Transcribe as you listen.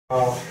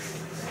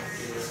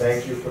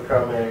Thank you for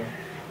coming,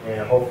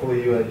 and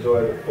hopefully you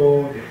enjoy the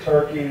food, the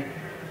turkey.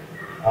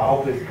 I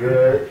hope it's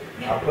good.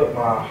 I put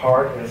my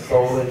heart and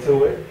soul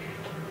into it.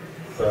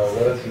 So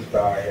let us just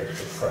bow our heads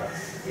for prayer.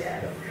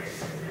 Yeah.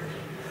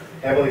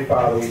 Heavenly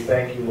Father, we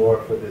thank you,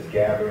 Lord, for this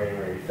gathering,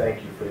 and we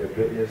thank you for your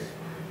goodness,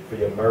 for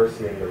your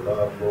mercy and your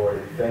love, Lord.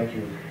 We thank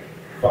you,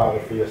 Father,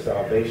 for your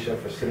salvation,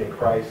 for sending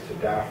Christ to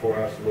die for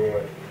us,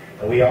 Lord.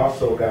 And we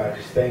also, God,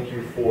 just thank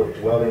you for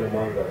dwelling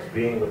among us,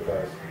 being with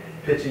us,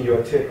 pitching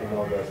your tent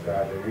among us,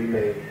 God, that we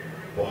may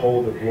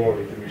behold the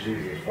glory through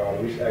Jesus, Father.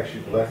 We should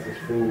actually bless this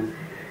food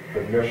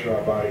for nourishing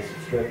our bodies,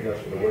 to strengthen us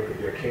for the work of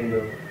your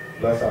kingdom.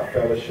 Bless our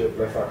fellowship,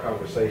 bless our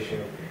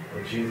conversation.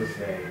 In Jesus'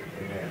 name,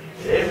 amen.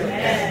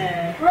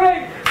 Amen.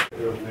 Right. Did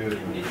you know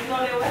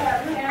that what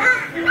happened here?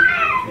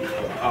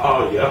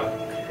 Oh, yeah.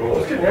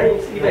 What's your name?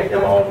 See back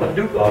there all the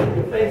Duke all in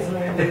your face.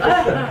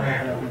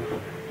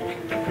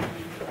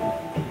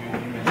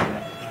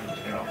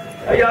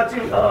 Hey, y'all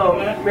too,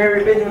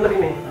 Mary Benjamin, look at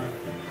me.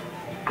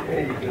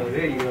 There you go,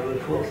 there you go, a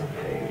little closer.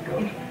 There you go.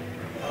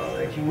 I'll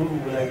let you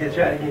move when I get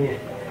you out again.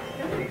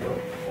 There you go.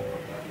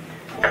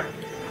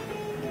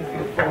 Put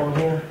your phone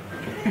here.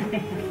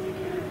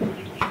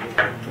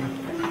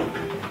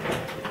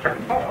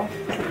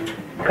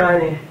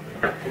 Connie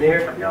and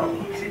Eric, y'all,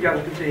 see y'all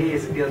can put your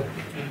heads together.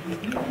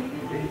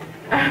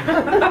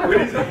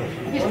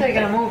 He's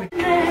taking a movie.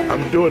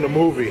 I'm doing a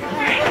movie.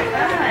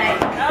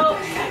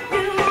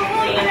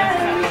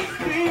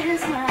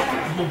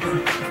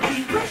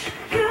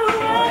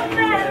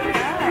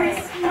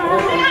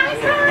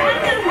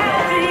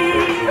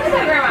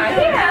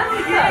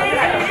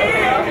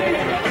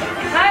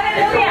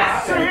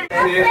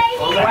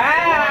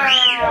 Wow!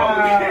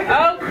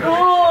 Oh,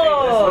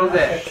 cool! What is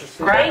that?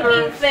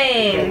 Baking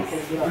things.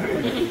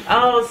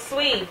 Oh,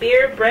 sweet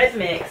beer bread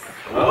mix.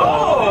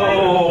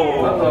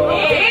 Oh!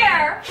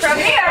 Beer from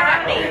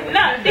here.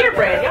 No, beer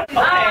bread. Okay.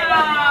 Oh,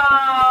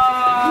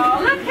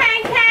 look,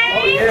 Kane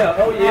Kane.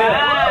 Oh yeah!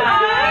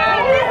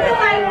 Wow. This is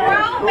like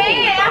grown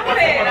man. I put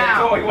it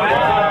out.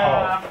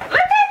 Wow! Look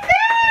at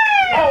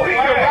this. Oh, he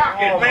can rock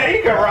it, man. He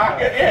can rock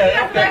it. He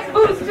got flex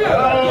boots too.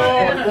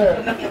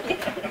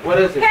 What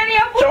is it? Can you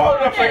show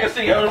it up so I can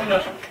see.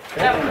 Look,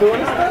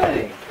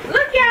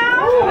 Look, y'all.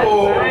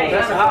 oh, That's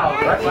that's a house.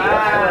 That's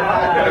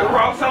wow. Got a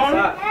cross on it?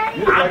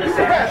 I'm the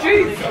same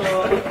cheese.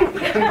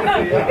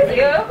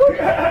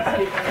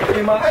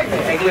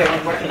 Hey, Glenn,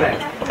 watch your back.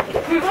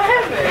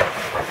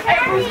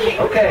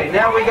 Okay,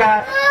 now we got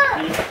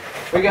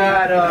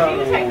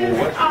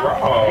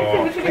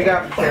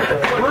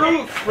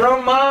fruits from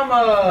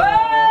Mama.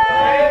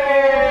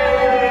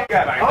 Hey!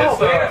 Oh,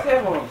 there's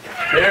headphones.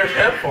 There's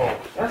headphones.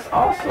 That's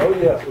awesome. Oh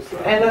yes.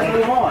 And let's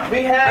move on.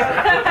 We have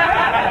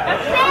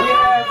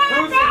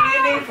fruits and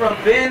kidney from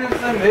Vann and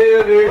some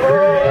Miller.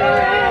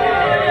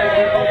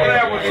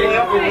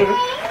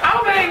 I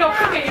hope it ain't no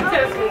cooking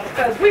utensils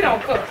because we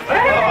don't cook.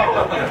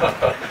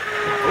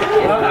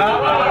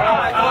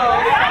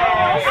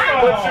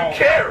 What you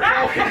carry?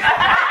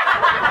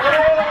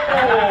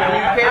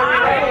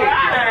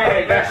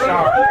 Hey, that's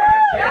sharp.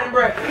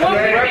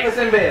 Breakfast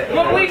in bed.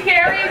 When we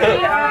carry the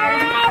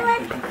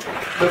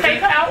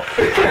take out.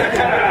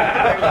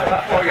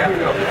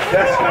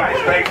 That's nice.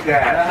 Thanks,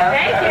 guys.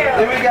 Thank you.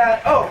 Then we got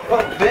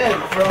Vann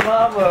from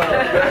Mama.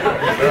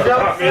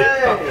 Don't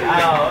say.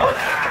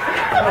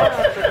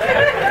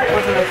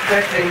 Wasn't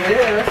expecting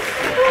this.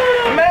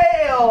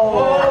 Mail.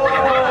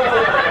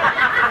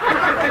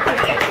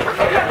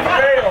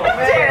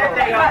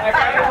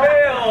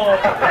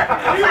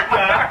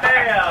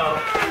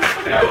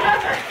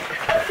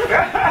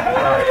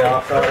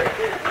 Sorry.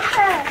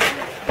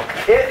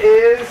 It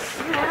is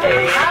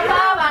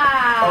Baba.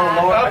 oh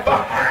Lord.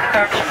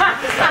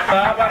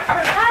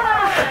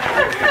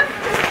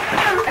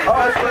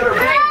 Oh, it's for the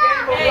big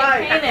game of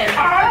life.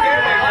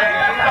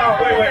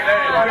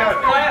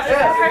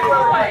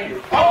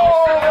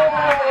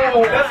 Oh,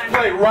 let's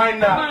play right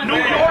now. New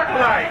York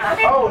Life.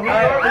 Oh, New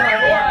York Life.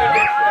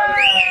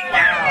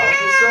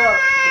 What's up?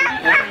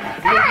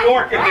 New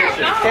York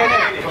edition.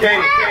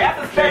 Katie. That's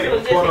a special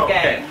edition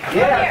game.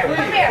 Yeah, Come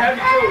please. here. Have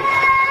you too.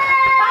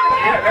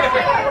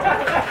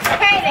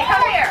 Kaden,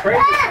 come here.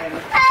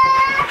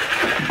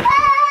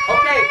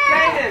 Okay,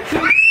 Kaden.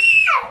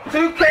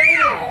 Two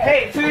Kaden.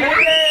 Hey, two you.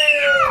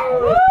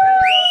 Who's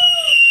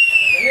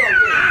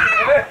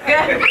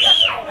it?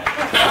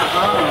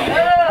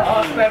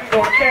 Wow. That's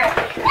gorgeous.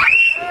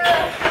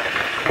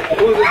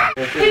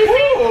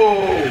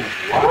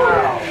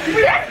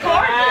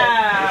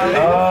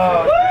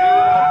 Oh.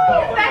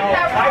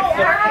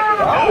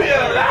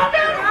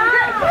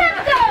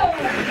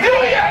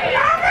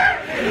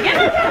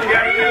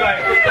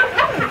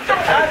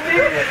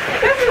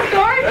 This is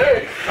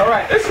gorgeous. All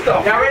right. This is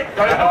y'all ready?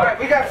 All right.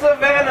 We got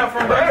Savannah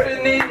from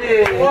Brooklyn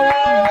Needed.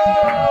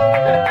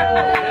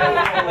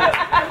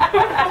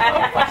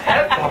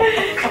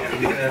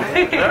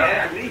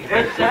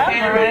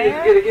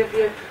 Get a gift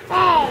here.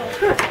 Oh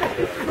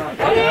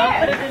yeah.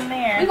 Put it in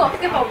there. We're gonna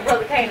skip over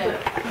Brother Canaan.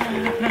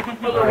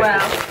 For a little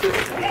while.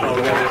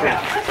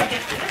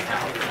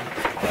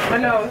 I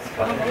know. know it's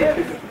full of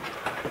gifts.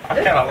 I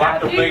kind of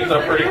locked the things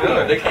up pretty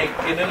good. They can't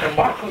get in them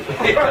boxes.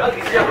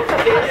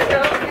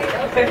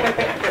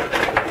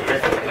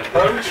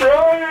 I'm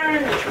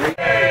trying.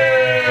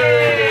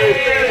 Hey,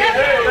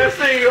 let's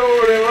see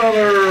over there,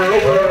 mother.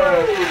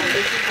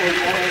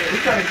 We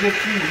trying to get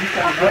you. We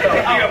trying to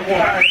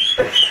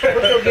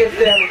Put your gifts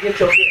down and get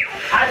your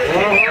gifts. I just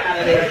get out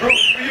of there.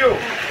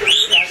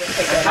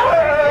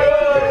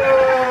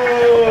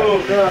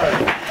 Oh, God.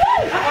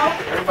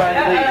 Everybody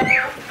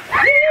leave.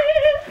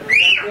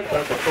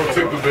 Go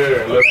take the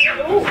bear and let's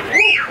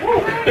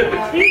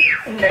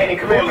Katie,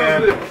 come here,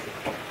 man.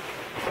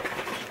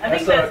 I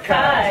think that's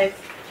Kai's.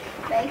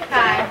 Thanks,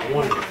 Kai.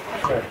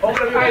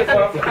 open the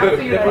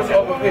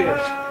bear.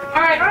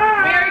 Alright,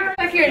 Mary,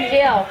 like you're in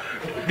jail.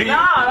 Do you,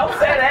 No, don't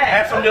say that.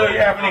 ask them, do you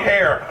have any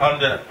hair on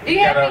the? Do you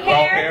have got any a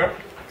long hair?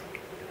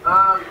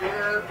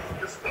 Yeah,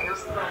 it's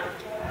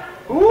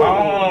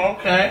Oh,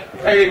 okay.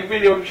 Hey,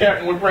 video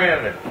chatting with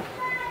Brandon.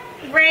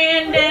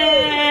 Brandon.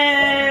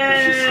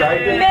 Is she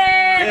Skyping?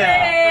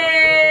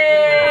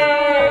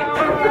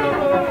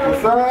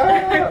 What's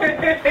up?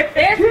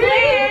 There's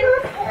Glenn.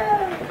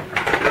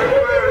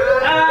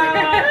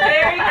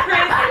 Merry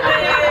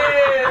Christmas.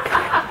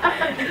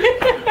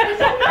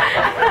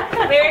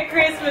 Merry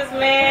Christmas,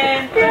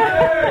 man.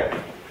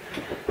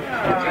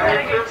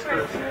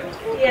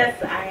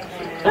 Yes, I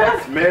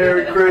have.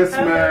 Merry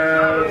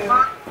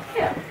Christmas.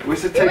 We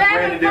should take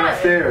Brandon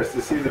downstairs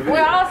to see the video.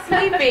 We're all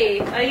sleepy.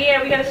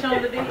 Yeah, we gotta show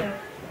him the video.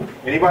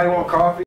 Anybody want coffee?